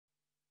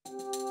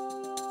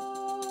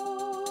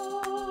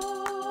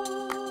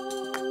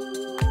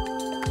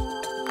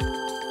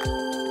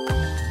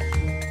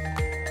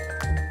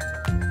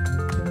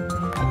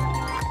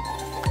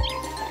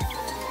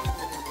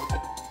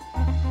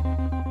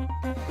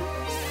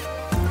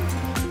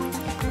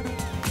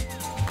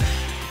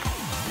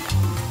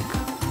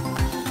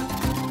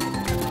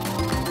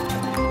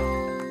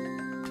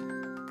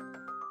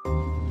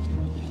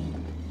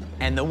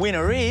And the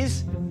winner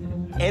is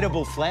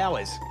edible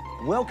flowers.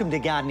 Welcome to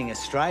Gardening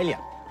Australia.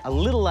 A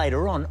little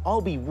later on,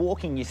 I'll be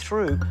walking you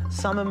through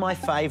some of my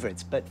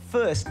favourites. But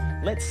first,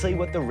 let's see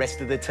what the rest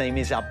of the team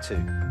is up to.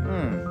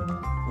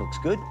 Looks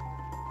good.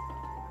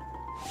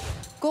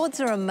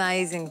 Gourds are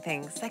amazing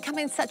things. They come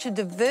in such a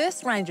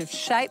diverse range of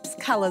shapes,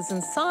 colours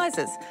and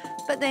sizes.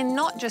 But they're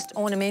not just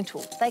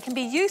ornamental. They can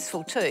be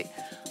useful too.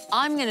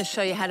 I'm going to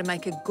show you how to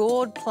make a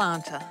gourd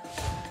planter.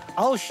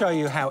 I'll show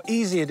you how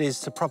easy it is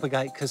to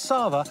propagate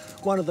cassava,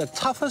 one of the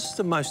toughest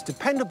and most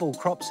dependable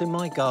crops in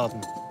my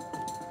garden.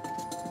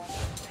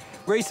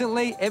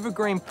 Recently,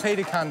 evergreen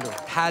Peter Cundall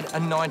had a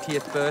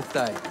 90th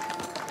birthday.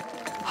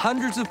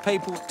 Hundreds of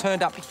people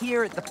turned up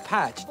here at the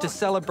patch to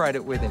celebrate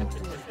it with him,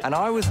 and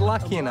I was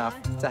lucky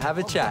enough to have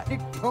a chat.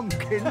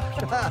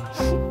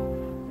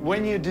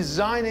 When you're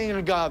designing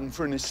a garden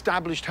for an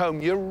established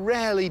home, you're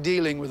rarely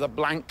dealing with a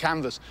blank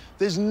canvas.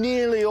 There's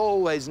nearly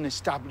always an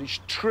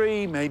established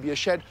tree, maybe a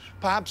shed,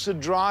 perhaps a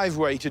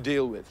driveway to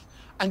deal with.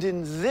 And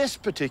in this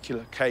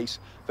particular case,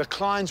 the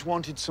clients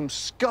wanted some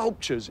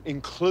sculptures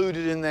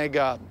included in their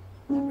garden.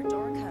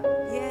 Labradorica,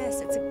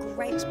 yes, it's a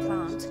great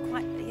plant.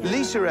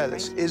 Lisa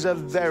Ellis is a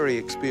very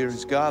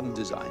experienced garden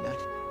designer.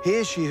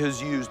 Here she has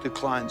used the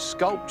client's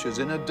sculptures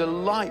in a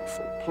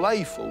delightful,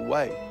 playful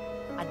way.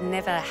 I'd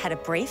never had a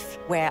brief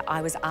where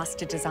I was asked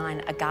to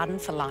design a garden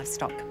for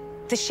livestock.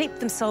 The sheep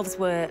themselves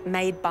were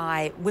made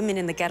by women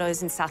in the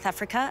ghettos in South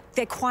Africa.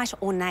 They're quite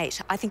ornate.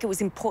 I think it was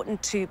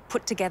important to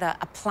put together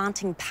a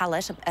planting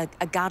palette,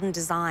 a garden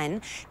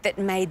design that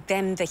made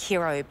them the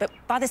hero, but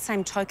by the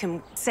same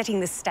token, setting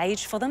the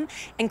stage for them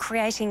and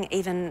creating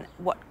even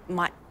what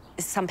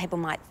some people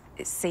might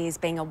see as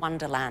being a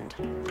wonderland.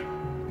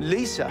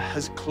 Lisa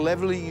has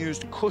cleverly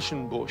used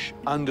cushion bush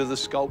under the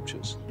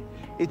sculptures.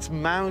 Its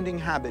mounding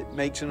habit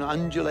makes an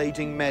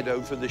undulating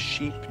meadow for the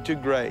sheep to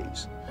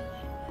graze.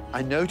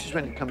 I notice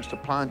when it comes to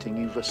planting,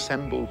 you've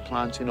assembled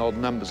plants in odd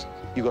numbers.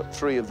 You've got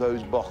 3 of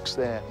those box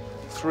there,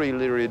 3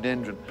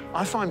 liriodendron.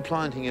 I find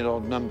planting in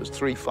odd numbers,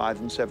 3,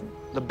 5 and 7,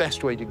 the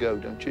best way to go,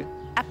 don't you?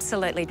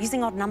 Absolutely.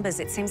 Using odd numbers,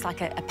 it seems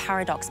like a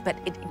paradox, but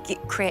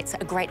it creates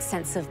a great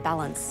sense of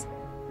balance.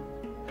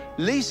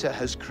 Lisa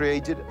has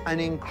created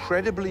an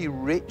incredibly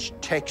rich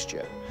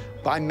texture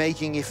by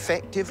making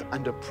effective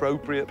and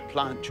appropriate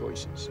plant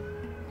choices.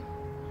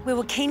 We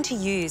were keen to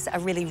use a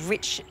really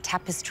rich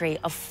tapestry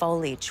of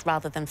foliage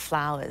rather than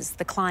flowers.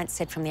 The client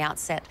said from the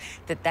outset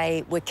that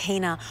they were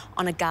keener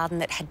on a garden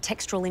that had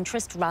textural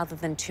interest rather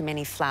than too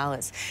many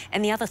flowers.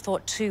 And the other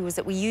thought too was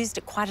that we used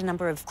quite a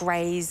number of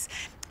greys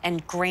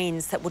and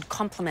greens that would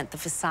complement the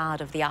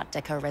facade of the Art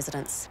Deco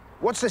residence.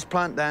 What's this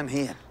plant down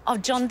here? Oh,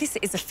 John, this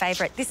is a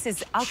favourite. This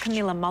is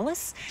Alchemilla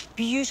mollis.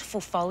 Beautiful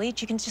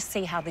foliage. You can just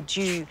see how the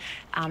dew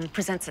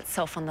presents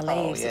itself on the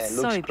leaves. Oh, yeah, it's it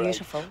looks so great.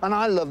 beautiful. And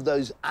I love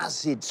those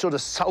acid, sort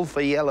of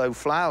sulphur yellow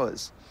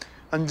flowers.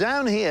 And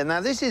down here, now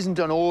this isn't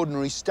an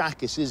ordinary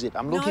stachys, is it?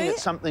 I'm looking at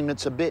something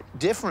that's a bit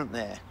different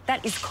there.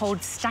 That is called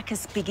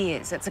Stachys big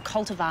ears. It's a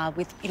cultivar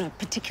with,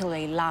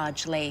 particularly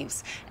large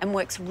leaves and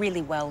works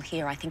really well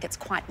here. I think it's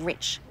quite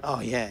rich. Oh,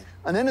 yeah.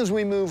 And then as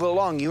we move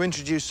along, you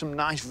introduce some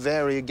nice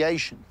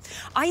variegation.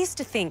 I used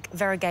to think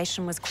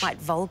variegation was quite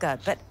vulgar,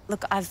 but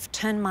look, I've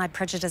turned my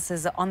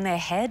prejudices on their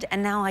head,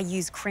 and now I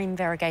use cream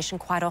variegation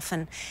quite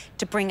often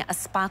to bring a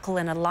sparkle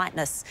and a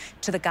lightness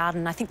to the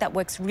garden. I think that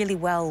works really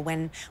well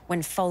when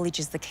foliage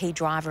is the key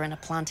driver in a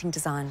planting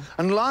design.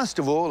 And last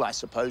of all, I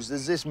suppose,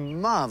 there's this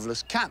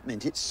marvellous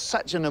catmint. It's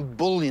such an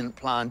ebullient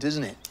plant,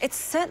 isn't it? It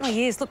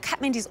certainly is. Look,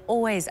 catmint is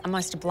always a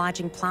most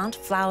obliging plant.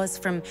 Flowers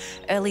from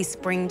early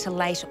spring to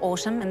late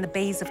autumn, and the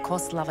bees, of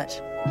course, love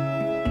it.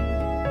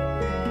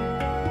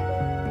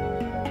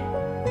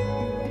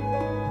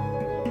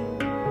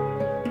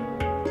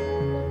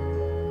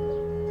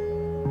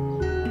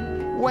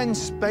 When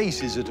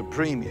space is at a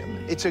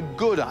premium, it's a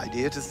good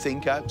idea to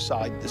think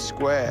outside the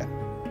square.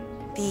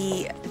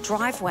 The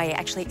driveway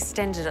actually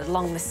extended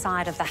along the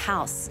side of the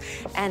house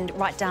and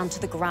right down to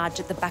the garage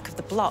at the back of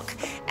the block.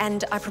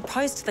 And I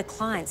proposed to the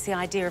clients the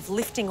idea of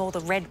lifting all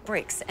the red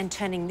bricks and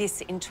turning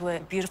this into a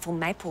beautiful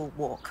maple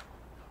walk.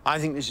 I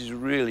think this is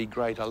really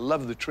great. I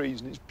love the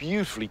trees, and it's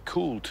beautifully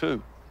cool,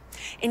 too.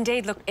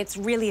 Indeed, look, it's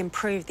really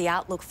improved the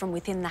outlook from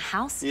within the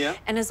house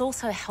and has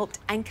also helped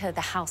anchor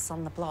the house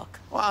on the block.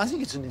 Well, I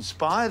think it's an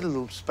inspired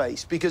little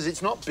space because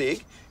it's not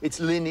big, it's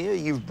linear.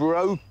 You've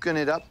broken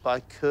it up by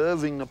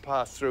curving the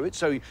path through it,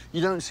 so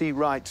you don't see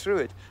right through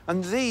it.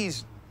 And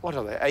these, what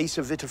are they,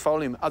 Acer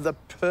vitifolium, are the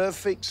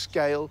perfect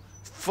scale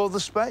for the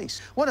space.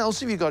 What else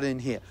have you got in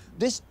here?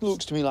 This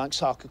looks to me like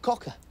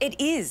sarcococca. It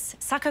is.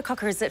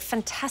 Sarcococca is a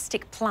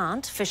fantastic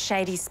plant for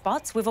shady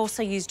spots. We've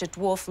also used a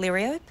dwarf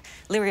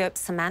Liriope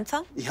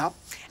samantha. Yep.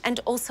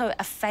 And also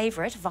a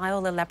favourite,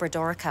 Viola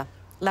labradorica,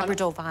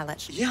 Labrador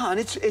violet. Yeah, and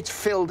it's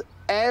filled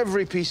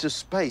every piece of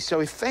space,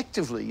 so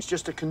effectively it's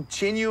just a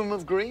continuum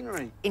of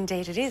greenery.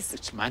 Indeed it is.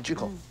 It's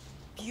magical.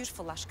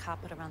 Beautiful lush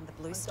carpet around the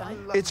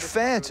bluestone. It's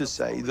fair to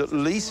say that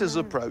Lisa's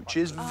approach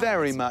is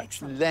very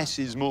much less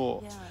is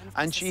more,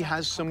 and she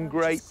has some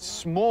great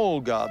small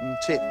garden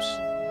tips.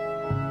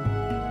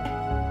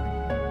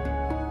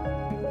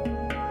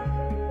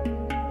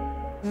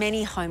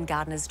 Many home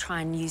gardeners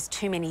try and use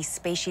too many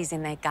species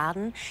in their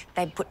garden.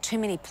 They put too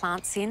many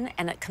plants in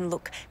and it can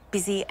look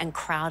busy and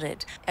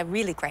crowded. A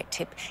really great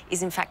tip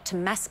is, in fact, to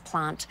mass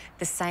plant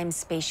the same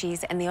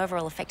species, and the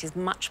overall effect is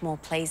much more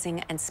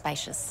pleasing and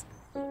spacious.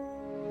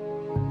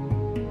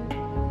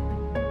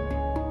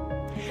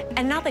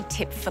 Another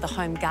tip for the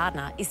home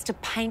gardener is to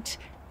paint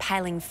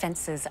paling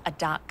fences a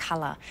dark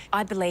colour.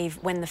 I believe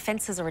when the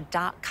fences are a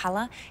dark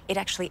colour, it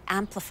actually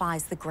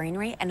amplifies the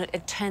greenery and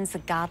it turns the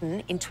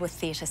garden into a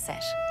theatre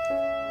set.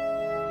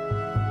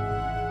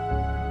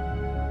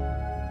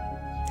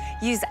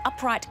 Use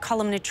upright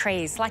columnar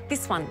trees like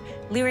this one,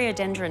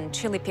 Liriodendron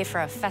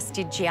tulipifera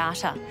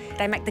fastigiata.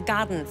 They make the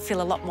garden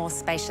feel a lot more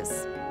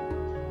spacious.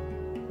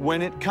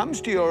 When it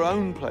comes to your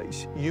own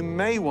place, you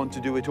may want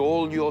to do it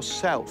all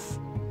yourself.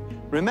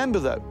 Remember,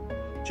 though,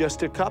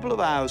 just a couple of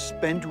hours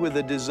spent with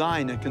a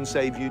designer can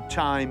save you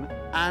time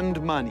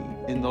and money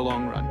in the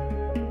long run.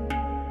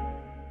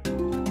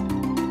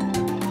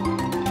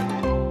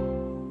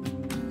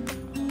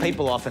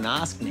 People often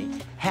ask me,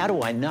 how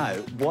do I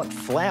know what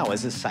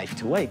flowers are safe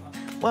to eat?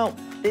 Well,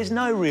 there's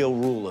no real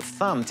rule of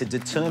thumb to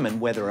determine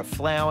whether a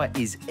flower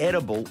is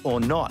edible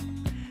or not.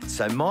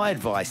 So my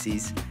advice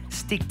is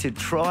stick to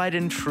tried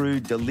and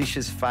true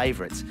delicious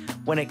favourites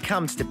when it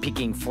comes to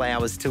picking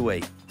flowers to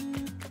eat.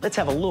 Let's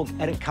have a look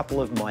at a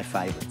couple of my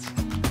favourites.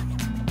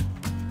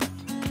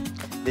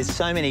 There's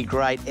so many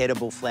great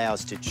edible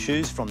flowers to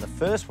choose from. The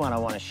first one I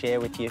want to share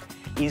with you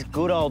is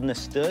good old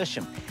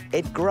nasturtium.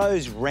 It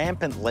grows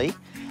rampantly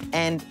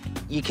and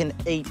you can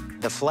eat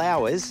the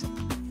flowers.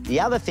 The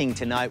other thing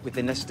to note with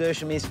the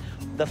nasturtium is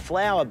the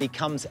flower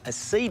becomes a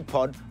seed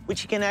pod,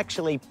 which you can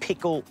actually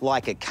pickle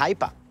like a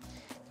caper.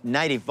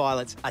 Native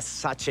violets are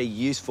such a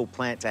useful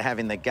plant to have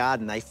in the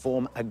garden. They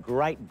form a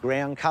great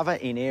ground cover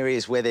in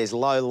areas where there's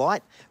low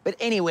light, but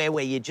anywhere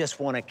where you just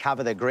want to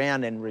cover the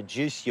ground and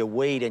reduce your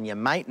weed and your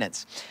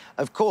maintenance.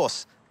 Of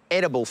course,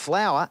 edible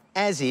flower,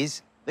 as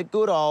is the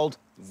good old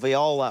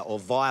viola or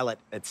violet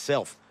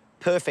itself.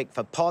 Perfect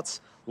for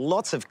pots,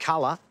 lots of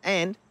colour,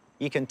 and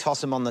you can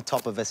toss them on the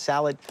top of a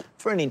salad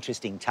for an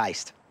interesting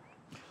taste.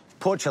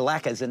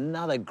 Portulaca is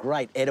another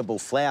great edible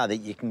flower that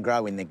you can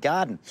grow in the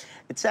garden.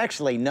 It's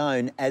actually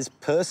known as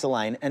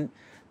purslane, and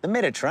the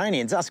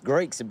Mediterraneans, us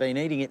Greeks, have been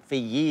eating it for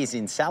years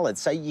in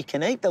salads. So you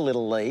can eat the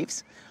little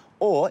leaves,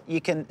 or you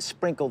can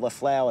sprinkle the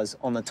flowers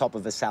on the top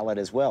of a salad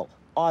as well.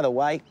 Either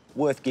way,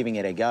 worth giving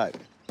it a go.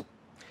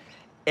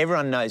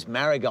 Everyone knows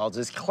marigolds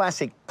as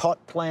classic pot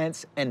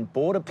plants and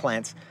border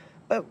plants,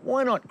 but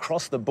why not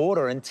cross the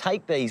border and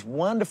take these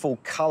wonderful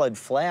coloured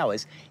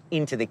flowers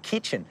into the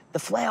kitchen? The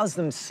flowers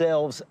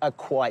themselves are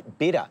quite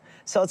bitter,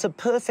 so it's a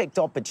perfect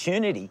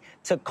opportunity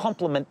to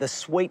complement the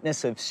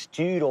sweetness of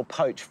stewed or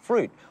poached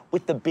fruit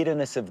with the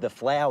bitterness of the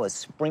flowers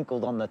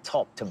sprinkled on the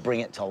top to bring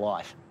it to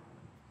life.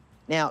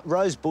 Now,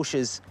 rose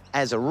bushes,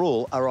 as a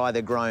rule, are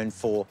either grown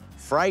for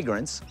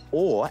fragrance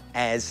or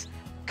as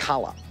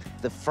colour.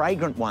 The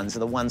fragrant ones are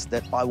the ones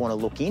that I want to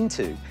look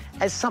into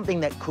as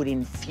something that could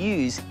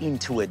infuse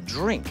into a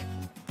drink,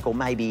 or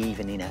maybe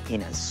even in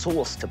a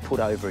sauce to put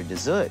over a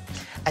dessert.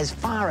 As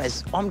far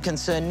as I'm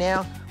concerned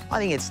now, I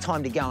think it's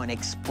time to go and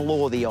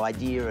explore the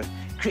idea of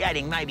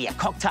creating maybe a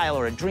cocktail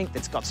or a drink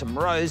that's got some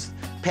rose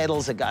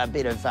petals, a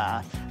bit of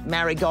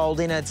marigold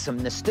in it,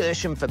 some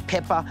nasturtium for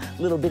pepper,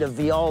 a little bit of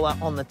viola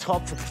on the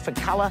top for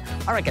colour.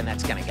 I reckon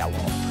that's going to go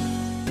off.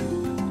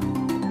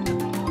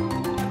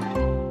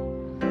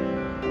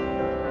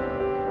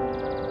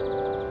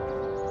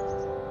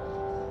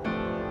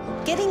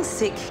 Getting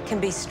sick can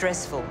be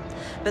stressful,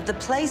 but the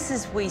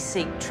places we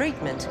seek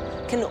treatment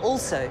can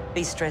also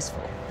be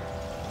stressful.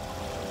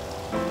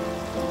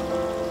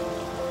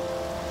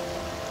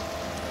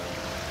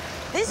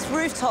 This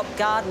rooftop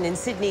garden in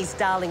Sydney's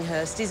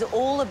Darlinghurst is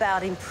all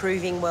about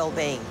improving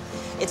well-being.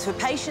 It's for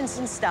patients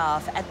and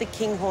staff at the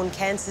Kinghorn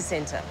Cancer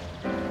Centre.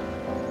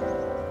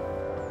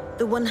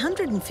 The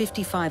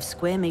 155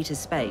 square metre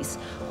space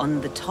on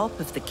the top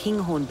of the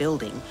Kinghorn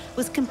building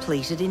was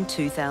completed in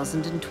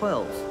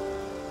 2012.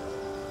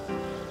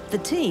 The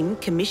team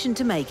commissioned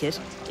to make it,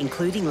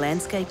 including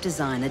landscape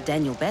designer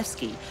Daniel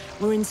Bafsky,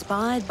 were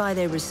inspired by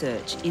their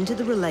research into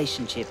the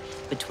relationship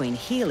between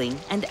healing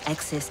and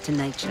access to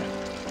nature.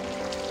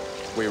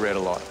 We read a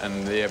lot,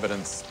 and the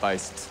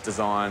evidence-based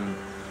design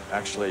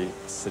actually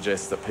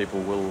suggests that people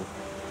will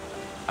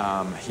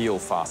heal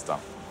faster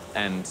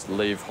and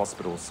leave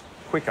hospitals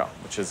quicker,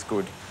 which is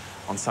good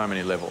on so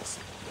many levels.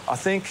 I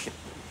think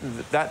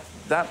that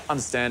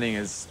understanding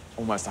is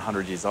almost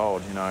 100 years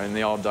old. You know, in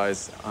the old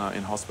days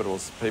in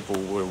hospitals, people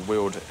were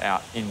wheeled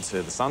out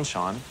into the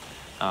sunshine.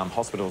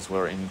 Hospitals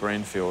were in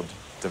greenfield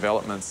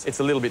developments. It's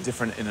a little bit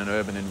different in an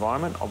urban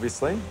environment,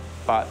 obviously,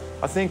 but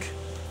I think,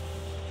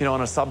 you know,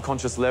 on a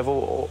subconscious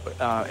level,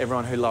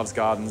 everyone who loves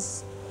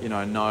gardens, you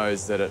know,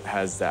 knows that it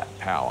has that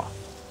power.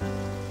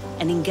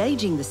 And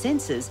engaging the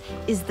senses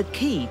is the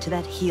key to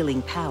that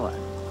healing power.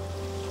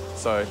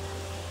 So,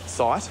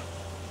 sight,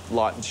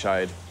 light and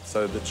shade.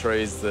 So the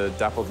trees, the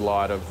dappled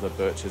light of the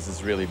birches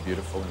is really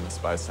beautiful in the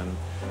space,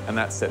 and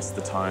that sets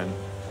the tone.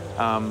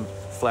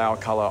 Flower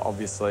colour,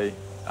 obviously,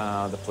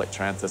 the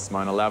Plectranthus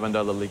Mona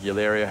lavender, the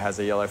Ligularia has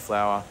a yellow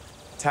flower.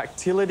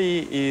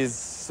 Tactility is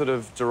sort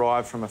of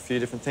derived from a few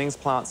different things.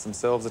 Plants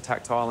themselves are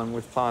tactile, and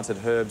we've planted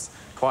herbs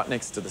quite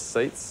next to the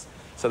seats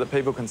so that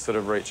people can sort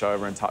of reach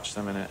over and touch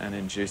them and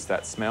induce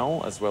that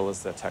smell as well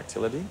as the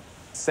tactility.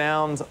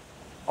 Sound,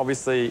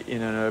 obviously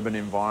in an urban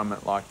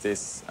environment like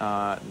this,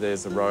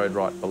 there's a road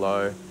right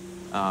below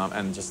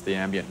and just the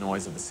ambient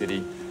noise of the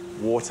city.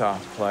 Water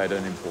played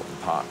an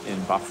important part in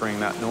buffering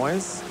that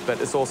noise,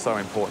 but it's also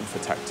important for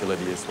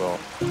tactility as well.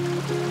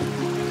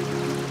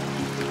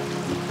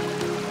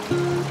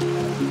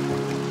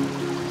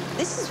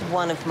 This is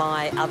one of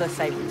my other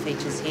favourite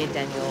features here,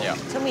 Daniel. Yeah.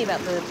 Tell me about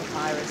the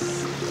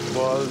papyrus.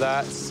 Well,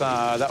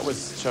 that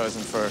was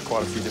chosen for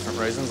quite a few different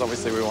reasons.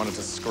 Obviously, we wanted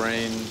to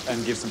screen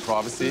and give some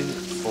privacy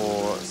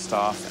for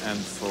staff and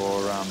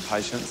for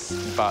patients,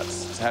 but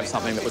to have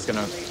something that was going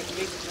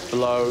to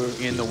blow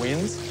in the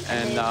wind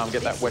and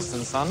get that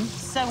western sun.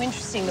 So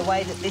interesting the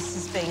way that this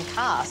has been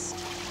cast.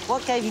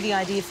 What gave you the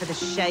idea for the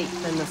shape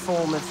and the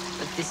form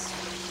of this?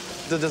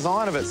 The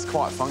design of it's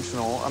quite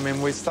functional. I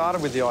mean, we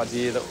started with the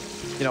idea that,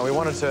 you know, we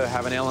wanted to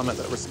have an element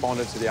that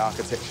responded to the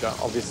architecture,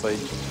 obviously,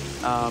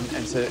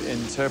 and to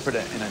interpret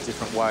it in a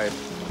different way.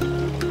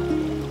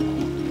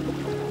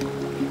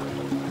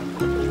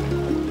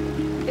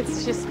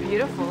 It's just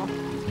beautiful.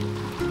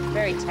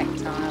 Very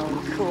tactile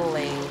and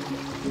cooling.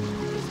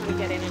 To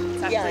get in and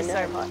it's actually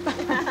so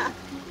hot.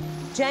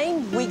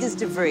 Jane Wiggers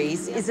de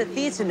Vries is a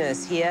theatre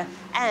nurse here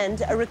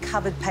and a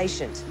recovered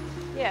patient.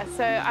 Yeah,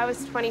 so I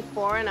was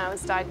 24 and I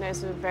was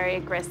diagnosed with very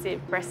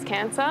aggressive breast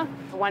cancer.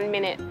 1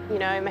 minute, you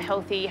know, I'm a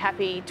healthy,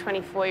 happy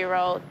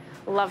 24-year-old,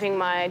 loving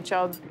my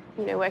job,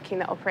 you know, working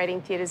the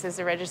operating theatres as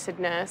a registered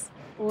nurse,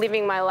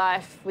 living my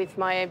life with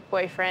my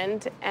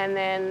boyfriend, and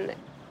then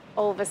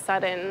all of a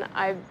sudden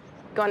I've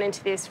gone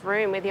into this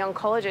room with the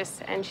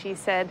oncologist and she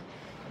said,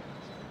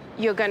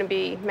 you're going to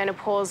be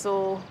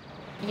menopausal,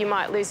 you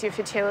might lose your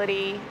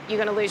fertility, you're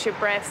going to lose your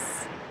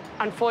breasts,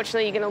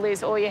 unfortunately you're going to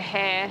lose all your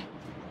hair,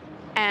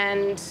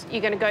 and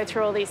you're going to go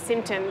through all these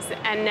symptoms,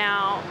 and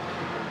now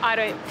I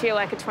don't feel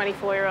like a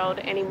 24-year-old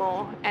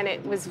anymore. And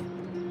it was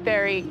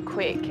very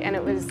quick and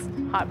it was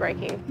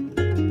heartbreaking.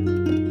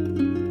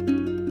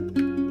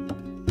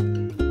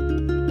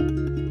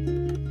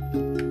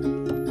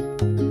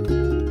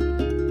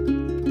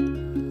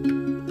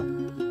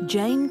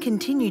 Jane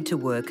continued to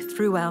work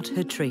throughout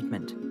her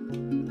treatment.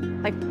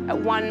 Like, at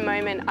one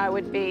moment I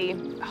would be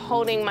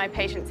holding my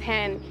patient's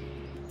hand,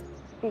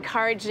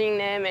 encouraging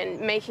them and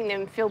making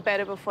them feel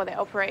better before their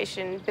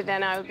operation, but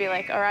then I would be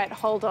like, all right,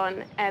 hold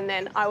on, and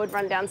then I would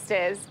run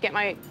downstairs, get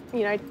my,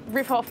 you know,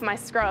 rip off my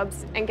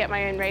scrubs and get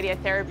my own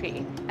radiotherapy,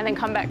 and then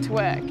come back to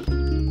work.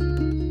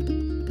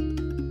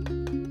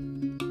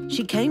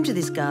 She came to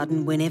this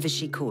garden whenever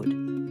she could.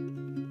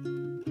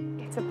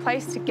 It's a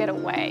place to get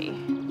away,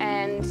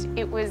 and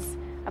it was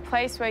a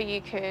place where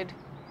you could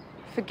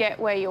forget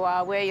where you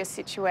are, where you're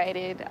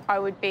situated. I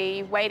would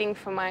be waiting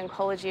for my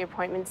oncology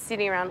appointment,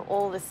 sitting around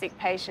all the sick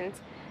patients,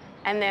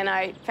 and then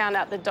I found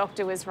out the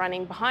doctor was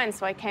running behind,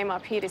 so I came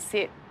up here to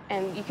sit,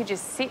 and you could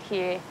just sit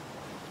here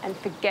and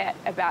forget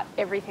about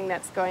everything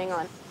that's going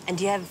on. And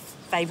do you have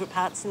favourite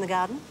parts in the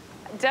garden?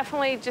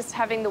 Definitely just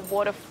having the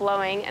water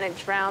flowing, and it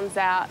drowns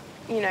out,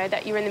 you know,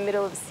 that you're in the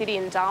middle of the city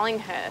in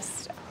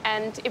Darlinghurst.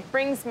 And it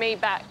brings me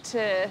back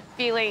to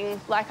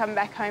feeling like I'm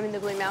back home in the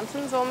Blue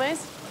Mountains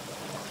almost.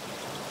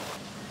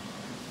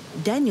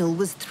 Daniel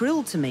was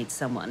thrilled to meet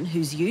someone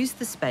who's used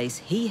the space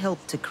he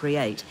helped to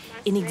create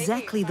in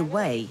exactly the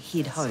way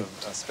he'd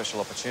hoped. A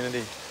special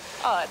opportunity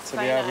Oh, it's to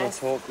so be able nice.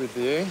 to talk with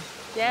you.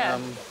 Yeah.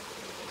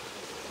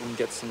 And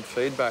get some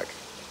feedback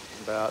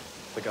about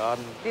the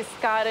garden. This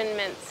garden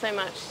meant so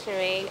much to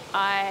me.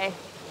 I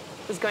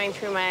was going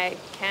through my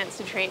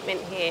cancer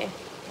treatment here,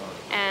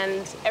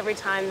 and every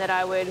time that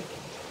I would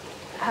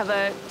have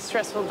a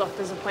stressful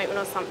doctor's appointment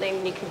or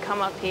something, you could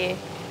come up here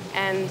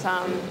and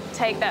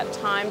take that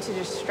time to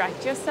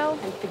distract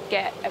yourself and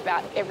forget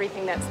about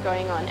everything that's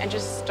going on and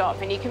just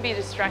stop. And you can be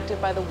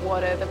distracted by the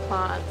water, the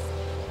plants,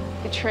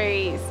 the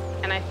trees.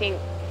 And I think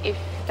if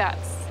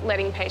that's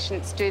letting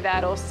patients do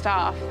that, or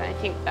staff, then I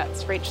think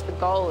that's reached the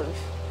goal of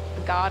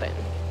the garden.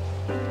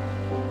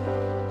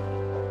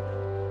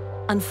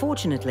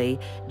 Unfortunately,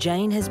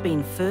 Jane has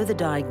been further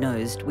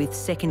diagnosed with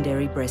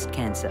secondary breast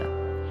cancer.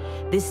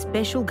 This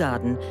special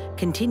garden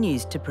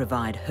continues to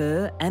provide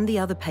her and the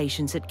other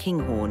patients at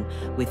Kinghorn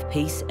with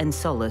peace and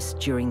solace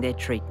during their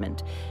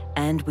treatment,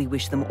 and we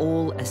wish them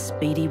all a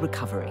speedy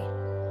recovery.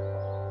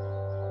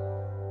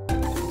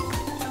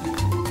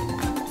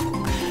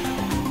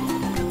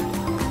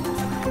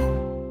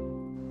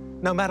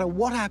 No matter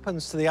what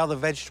happens to the other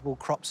vegetable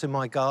crops in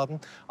my garden,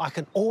 I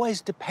can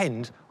always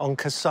depend on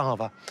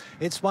cassava.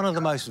 It's one of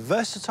the most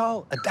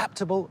versatile,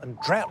 adaptable and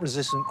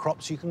drought-resistant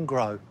crops you can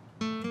grow.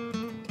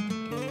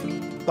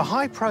 The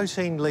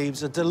high-protein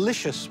leaves are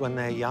delicious when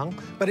they're young,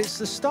 but it's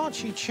the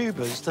starchy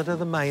tubers that are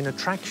the main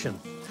attraction.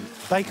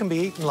 They can be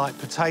eaten like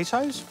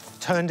potatoes,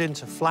 turned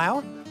into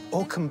flour,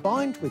 or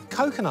combined with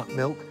coconut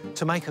milk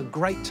to make a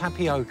great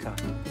tapioca.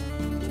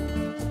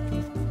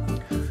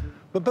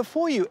 But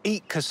before you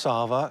eat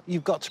cassava,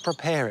 you've got to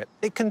prepare it.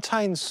 It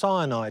contains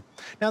cyanide.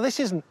 Now, this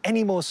isn't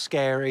any more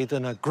scary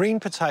than a green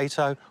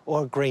potato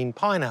or a green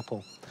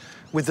pineapple.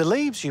 With the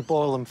leaves, you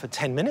boil them for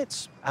 10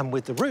 minutes, and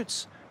with the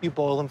roots, you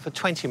boil them for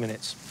 20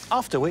 minutes,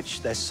 after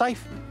which they're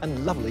safe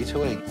and lovely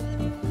to eat.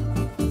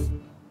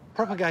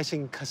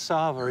 Propagating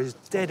cassava is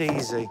dead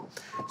easy.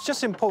 It's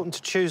just important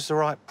to choose the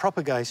right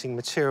propagating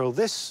material.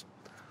 This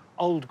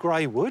old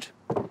grey wood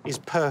is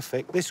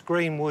perfect. This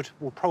green wood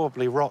will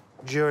probably rot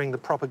during the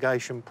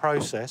propagation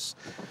process.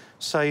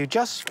 So you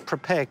just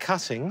prepare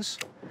cuttings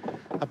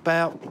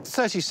about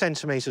 30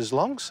 centimetres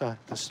long, so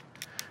there's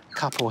a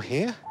couple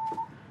here.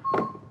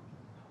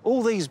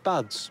 All these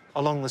buds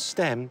along the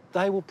stem,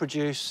 they will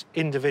produce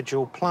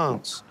individual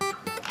plants.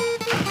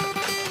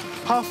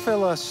 Half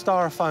fill a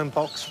styrofoam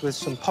box with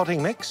some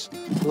potting mix,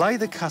 lay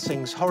the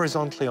cuttings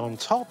horizontally on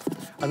top,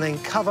 and then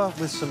cover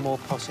with some more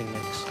potting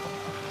mix.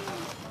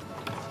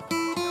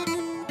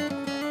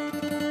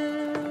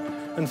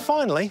 And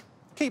finally,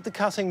 keep the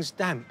cuttings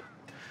damp.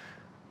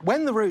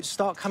 When the roots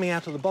start coming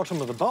out of the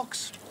bottom of the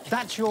box,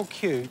 that's your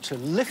cue to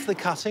lift the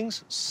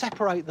cuttings,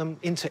 separate them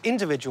into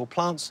individual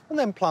plants, and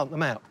then plant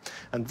them out.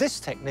 And this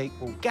technique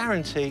will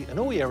guarantee an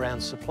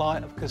all-year-round supply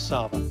of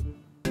cassava.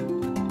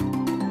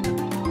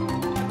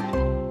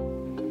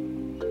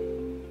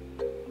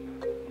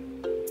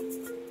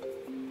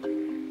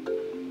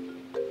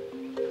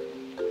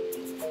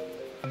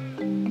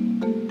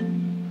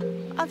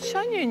 I've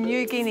shown you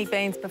New Guinea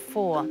beans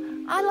before.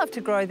 I love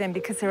to grow them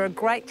because they're a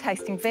great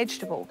tasting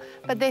vegetable,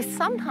 but they're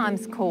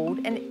sometimes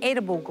called an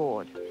edible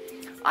gourd.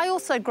 I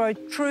also grow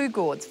true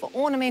gourds for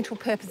ornamental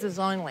purposes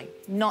only,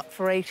 not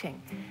for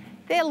eating.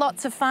 They're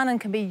lots of fun and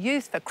can be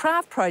used for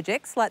craft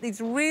projects like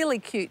these really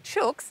cute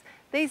chooks.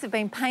 These have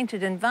been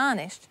painted and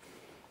varnished,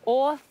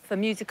 or for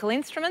musical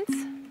instruments.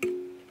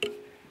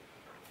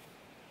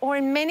 Or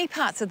in many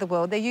parts of the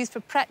world, they're used for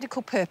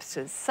practical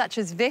purposes, such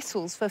as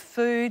vessels for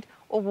food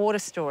or water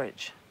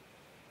storage.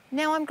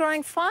 Now I'm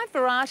growing 5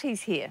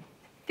 varieties here.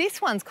 This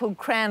one's called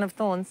Crown of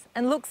Thorns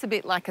and looks a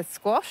bit like a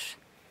squash.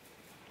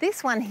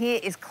 This one here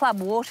is Club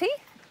Warty,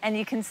 and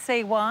you can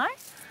see why.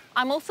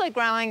 I'm also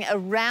growing a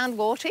round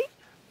warty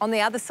on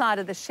the other side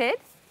of the shed.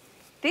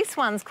 This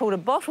one's called a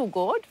bottle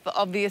gourd for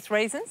obvious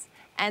reasons,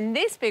 and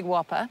this big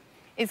whopper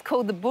is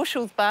called the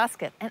Bushels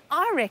basket, and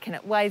I reckon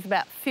it weighs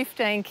about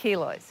 15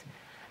 kilos.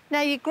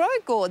 Now, you grow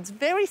gourds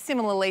very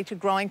similarly to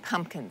growing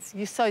pumpkins.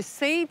 You sow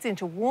seeds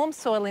into warm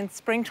soil in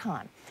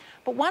springtime.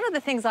 But one of the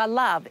things I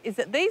love is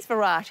that these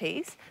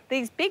varieties,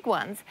 these big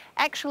ones,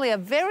 actually are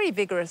very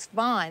vigorous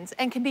vines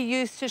and can be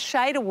used to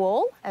shade a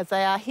wall, as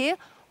they are here,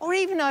 or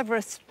even over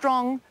a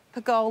strong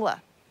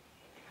pergola.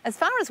 As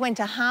far as when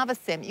to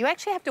harvest them, you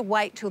actually have to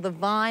wait till the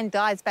vine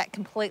dies back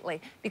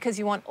completely because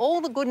you want all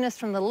the goodness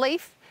from the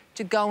leaf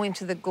to go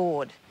into the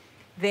gourd.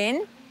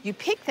 Then you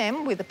pick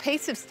them with a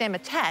piece of stem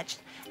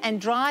attached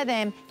and dry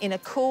them in a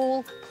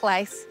cool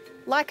place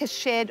like a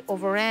shed or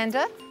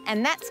veranda,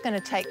 and that's going to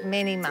take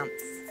many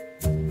months.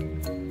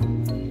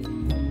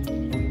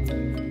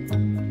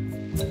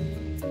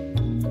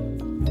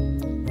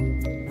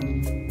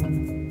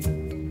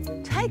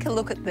 Take a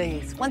look at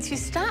these. Once you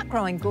start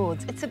growing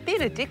gourds, it's a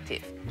bit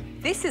addictive.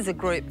 This is a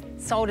group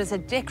sold as a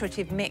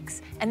decorative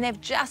mix, and they've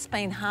just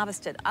been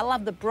harvested. I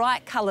love the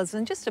bright colours,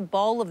 and just a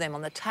bowl of them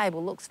on the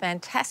table looks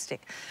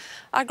fantastic.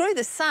 I grew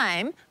the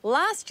same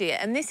last year,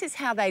 and this is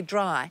how they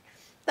dry.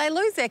 They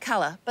lose their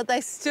colour, but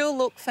they still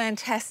look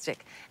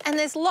fantastic. And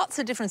there's lots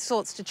of different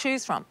sorts to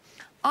choose from.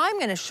 I'm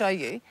going to show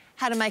you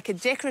how to make a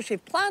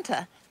decorative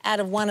planter out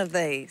of one of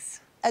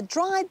these. A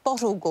dried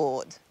bottle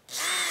gourd.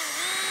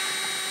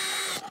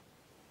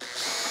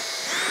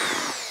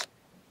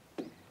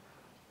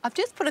 I've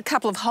just put a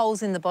couple of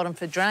holes in the bottom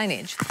for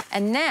drainage,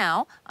 and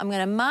now I'm going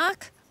to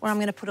mark where I'm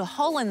going to put a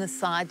hole in the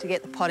side to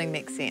get the potting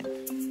mix in.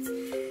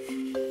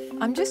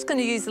 I'm just going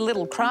to use a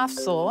little craft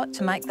saw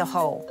to make the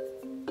hole.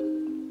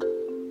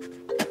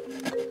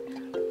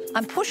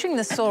 I'm pushing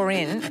the saw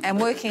in and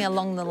working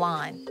along the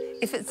line.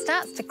 If it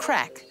starts to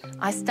crack,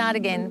 I start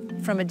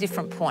again from a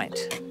different point.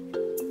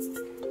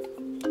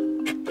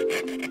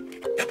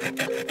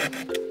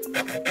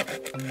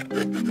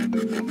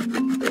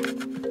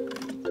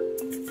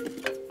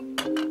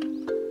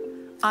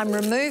 I'm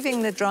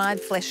removing the dried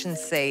flesh and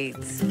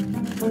seeds.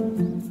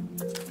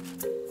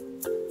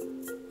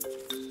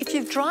 If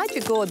you've dried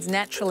your gourds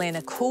naturally in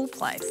a cool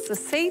place, the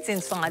seeds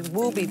inside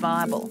will be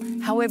viable.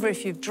 However,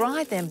 if you've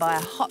dried them by a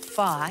hot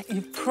fire,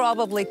 you've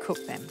probably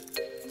cooked them.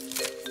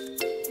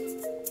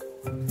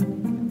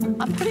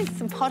 I'm putting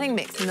some potting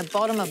mix in the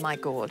bottom of my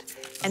gourd,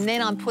 and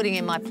then I'm putting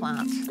in my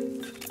plant.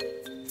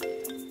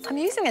 I'm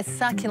using a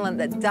succulent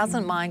that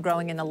doesn't mind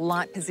growing in a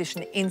light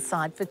position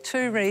inside for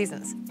 2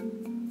 reasons.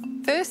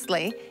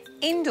 Firstly,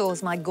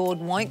 indoors my gourd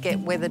won't get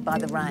weathered by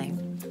the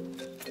rain.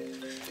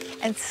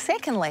 And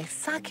secondly,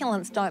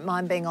 succulents don't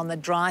mind being on the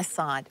dry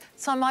side,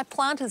 so my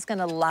plant is going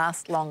to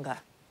last longer.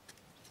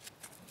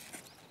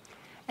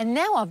 And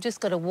now I've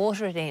just got to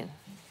water it in.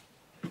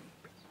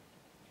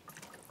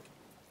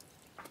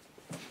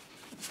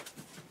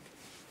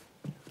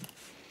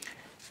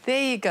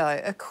 There you go,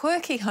 a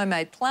quirky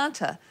homemade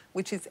planter,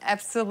 which is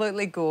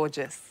absolutely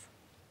gorgeous.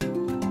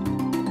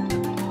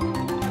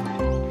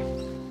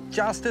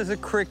 Just as a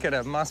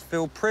cricketer must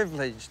feel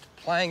privileged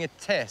playing a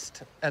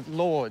test at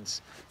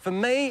Lord's, for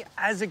me,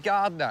 as a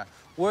gardener,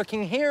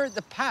 working here at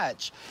the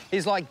patch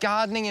is like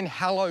gardening in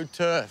hallowed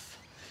turf.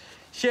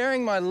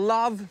 Sharing my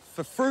love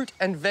for fruit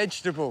and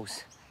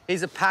vegetables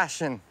is a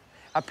passion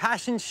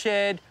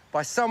shared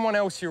by someone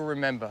else you'll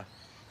remember,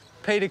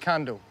 Peter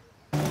Cundall.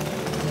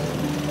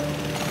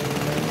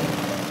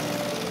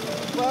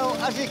 Well,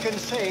 as you can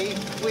see,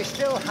 we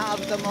still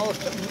have the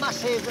most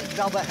massive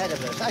job ahead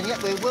of us, and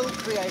yet we will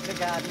create a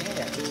garden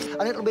here.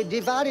 And it'll be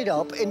divided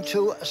up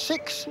into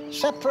 6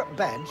 separate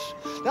beds.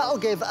 That'll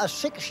give a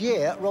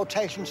 6-year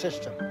rotation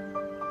system.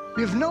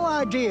 You've no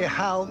idea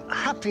how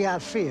happy I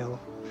feel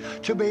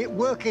to be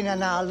working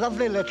in our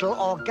lovely little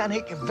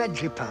organic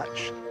veggie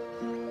patch.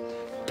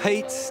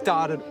 Pete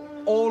started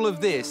all of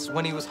this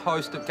when he was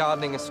host of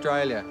Gardening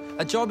Australia,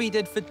 a job he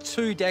did for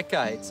 2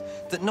 decades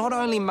that not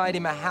only made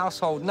him a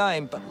household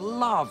name, but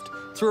loved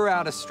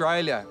throughout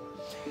Australia.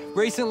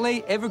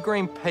 Recently,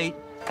 Evergreen Pete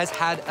has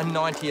had a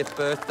 90th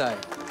birthday.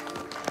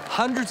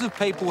 Hundreds of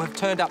people have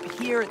turned up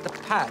here at the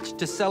patch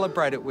to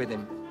celebrate it with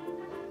him.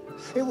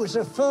 It was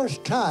the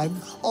first time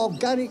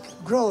organic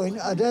growing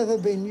had ever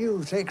been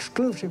used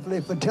exclusively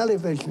for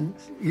television.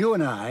 You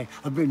and I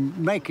have been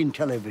making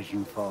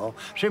television for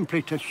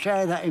simply to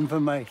share that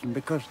information,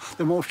 because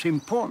the most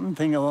important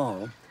thing of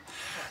all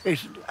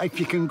is if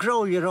you can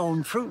grow your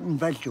own fruit and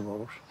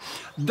vegetables,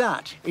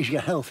 that is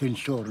your health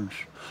insurance.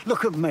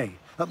 Look at me.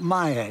 At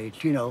my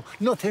age, you know,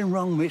 nothing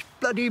wrong with it. It's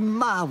bloody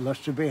marvellous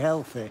to be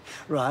healthy,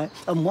 right?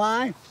 And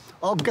why?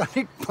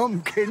 Organic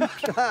pumpkins.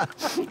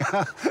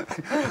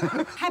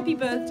 Happy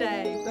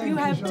birthday. You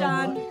have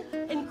done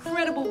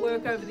incredible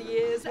work over the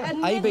years.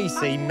 And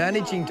ABC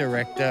Managing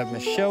Director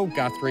Michelle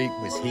Guthrie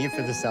was here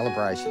for the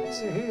celebrations.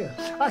 Here.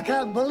 I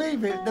can't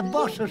believe it. The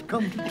boss has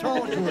come to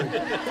talk to him.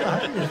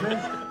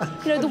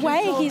 You know, the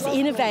way he's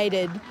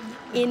innovated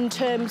in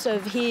terms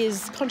of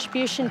his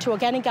contribution to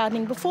organic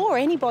gardening before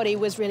anybody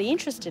was really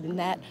interested in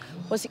that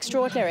was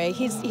extraordinary.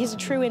 He's a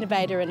true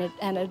innovator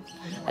and a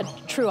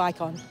true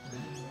icon.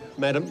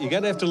 Madam, you're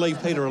going to have to leave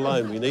Peter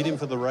alone. We need him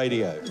for the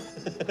radio.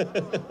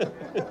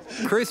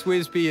 Chris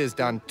Wisby has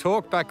done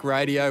talkback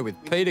radio with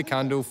Peter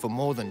Cundall for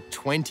more than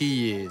 20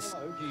 years.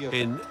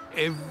 In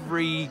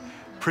every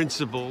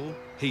principle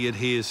he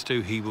adheres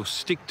to, he will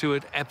stick to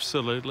it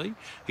absolutely.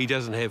 He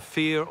doesn't have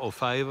fear or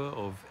favour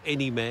of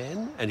any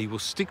man, and he will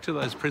stick to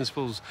those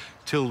principles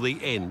till the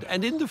end,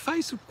 and in the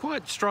face of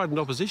quite strident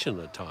opposition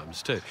at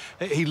times too.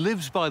 He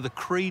lives by the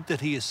creed that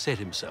he has set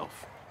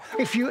himself.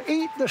 If you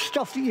eat the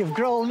stuff that you've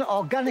grown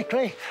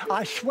organically,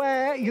 I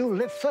swear you'll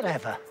live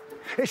forever.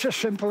 It's as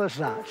simple as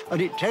that. And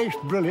it tastes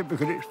brilliant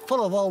because it's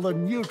full of all the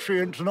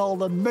nutrients and all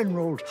the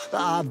minerals that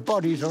our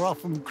bodies are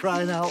often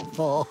crying out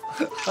for.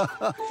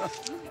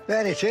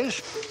 There it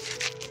is.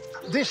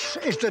 This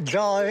is the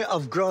joy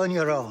of growing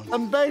your own.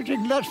 And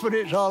basically, that's what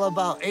it's all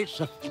about. It's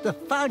the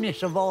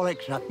finest of all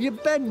exercise. You're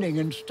bending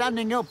and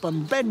standing up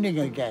and bending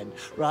again,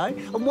 right?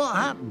 And what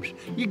happens?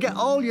 You get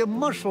all your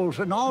muscles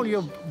and all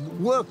your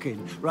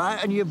working,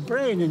 right? And your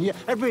brain, and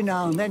every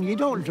now and then, you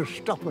don't just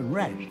stop and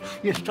rest.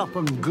 You stop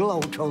and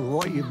gloat over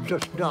what you've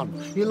just done.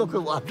 You look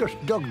at what I've just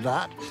dug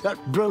that. That's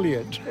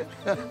brilliant.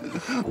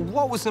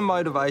 What was the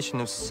motivation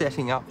of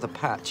setting up the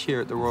patch here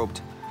at the Royal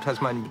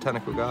Tasmanian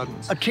Botanical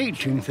Gardens? A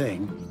teaching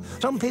thing.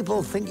 Some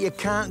people think you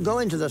can't go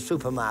into the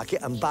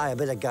supermarket and buy a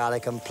bit of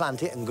garlic and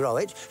plant it and grow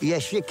it.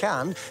 Yes, you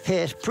can.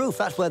 Here's proof.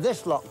 That's where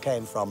this lot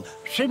came from.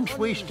 Since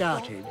we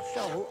started,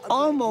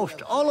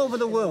 almost all over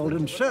the world,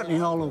 and certainly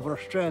all over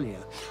Australia,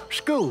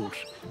 schools,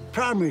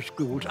 primary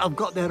schools, have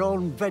got their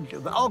own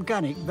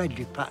organic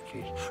veggie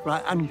patches,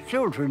 right? And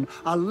children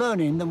are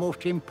learning the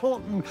most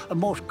important and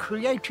most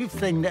creative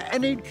thing that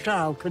any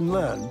child can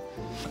learn,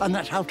 and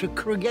that's how to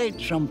create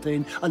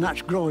something, and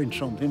that's growing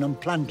something and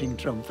planting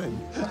something.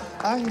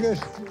 Angus,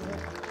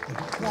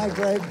 my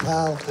great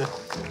pal,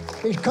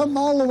 he's come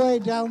all the way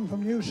down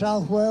from New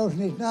South Wales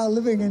and he's now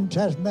living in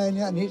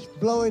Tasmania, and it's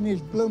blowing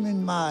his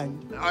blooming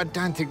mind. I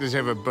don't think there's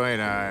ever been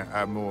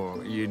a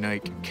more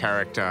unique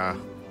character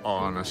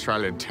on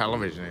Australian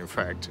television, in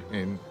fact,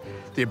 in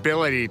the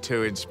ability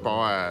to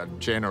inspire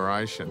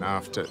generation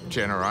after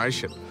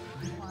generation.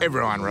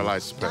 Everyone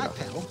relates to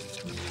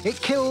Peter. It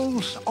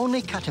kills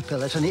only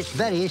caterpillars, and it's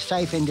very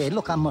safe indeed.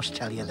 Look, I must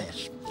tell you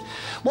this.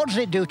 What does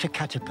it do to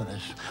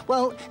caterpillars?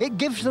 Well, it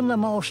gives them the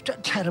most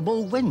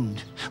terrible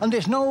wind. And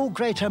there's no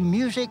greater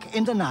music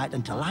in the night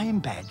than to lie in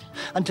bed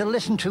and to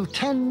listen to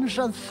tens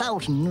of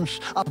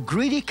thousands of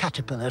greedy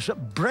caterpillars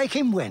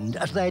breaking wind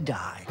as they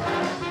die.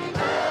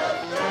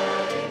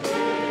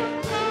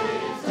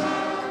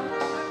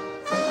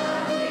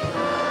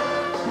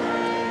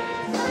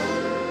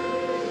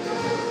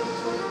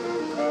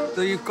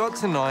 So you've got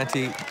to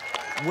 90.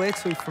 Where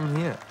to from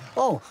here?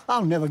 Oh,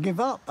 I'll never give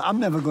up. I'm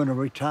never going to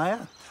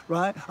retire,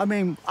 right? I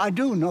mean, I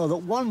do know that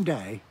one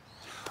day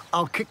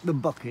I'll kick the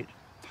bucket,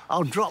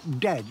 I'll drop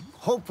dead,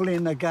 hopefully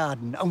in the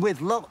garden, and with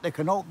luck they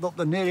can open up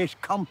the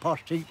nearest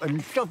compost heap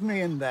and shove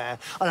me in there,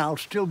 and I'll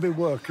still be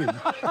working. He's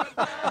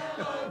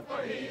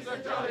a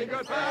jolly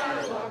good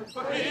fellow,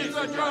 he's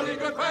a jolly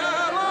good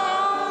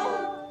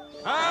fellow,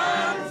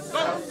 and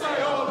so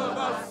say all of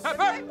us. Hip,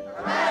 hip!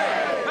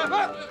 Hooray! Hip,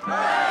 hip!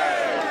 Hooray!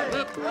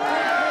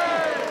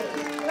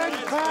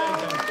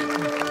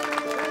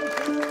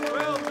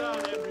 Well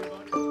done,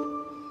 everybody.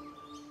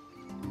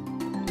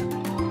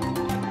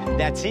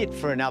 That's it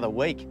for another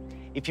week.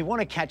 If you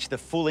want to catch the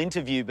full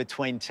interview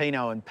between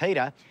Tino and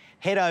Peter,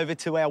 head over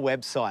to our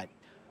website.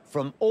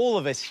 From all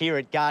of us here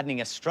at Gardening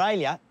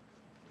Australia,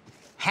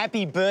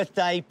 happy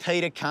birthday,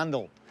 Peter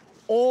Cundall.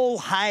 All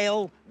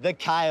hail the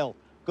kale.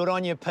 Good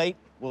on you, Pete.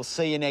 We'll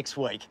see you next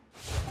week.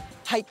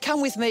 Hey,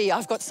 come with me.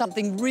 I've got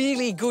something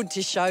really good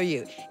to show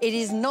you. It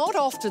is not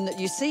often that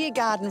you see a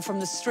garden from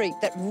the street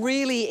that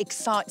really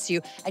excites you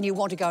and you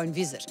want to go and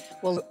visit.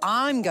 Well,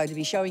 I'm going to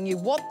be showing you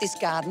what this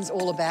garden's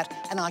all about,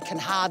 and I can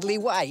hardly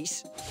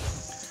wait.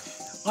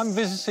 I'm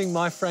visiting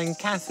my friend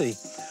Kathy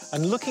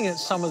and looking at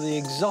some of the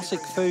exotic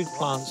food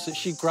plants that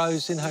she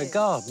grows in her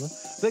garden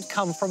that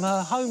come from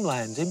her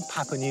homeland in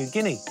Papua New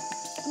Guinea.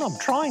 And I'm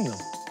trying them.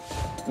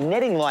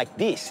 Netting like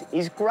this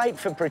is great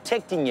for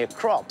protecting your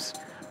crops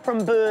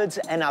from birds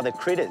and other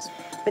critters.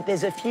 But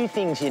there's a few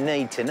things you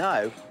need to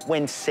know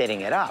when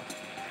setting it up.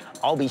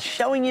 I'll be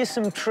showing you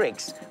some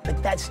tricks,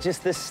 but that's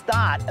just the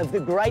start of the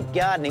great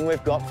gardening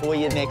we've got for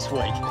you next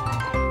week.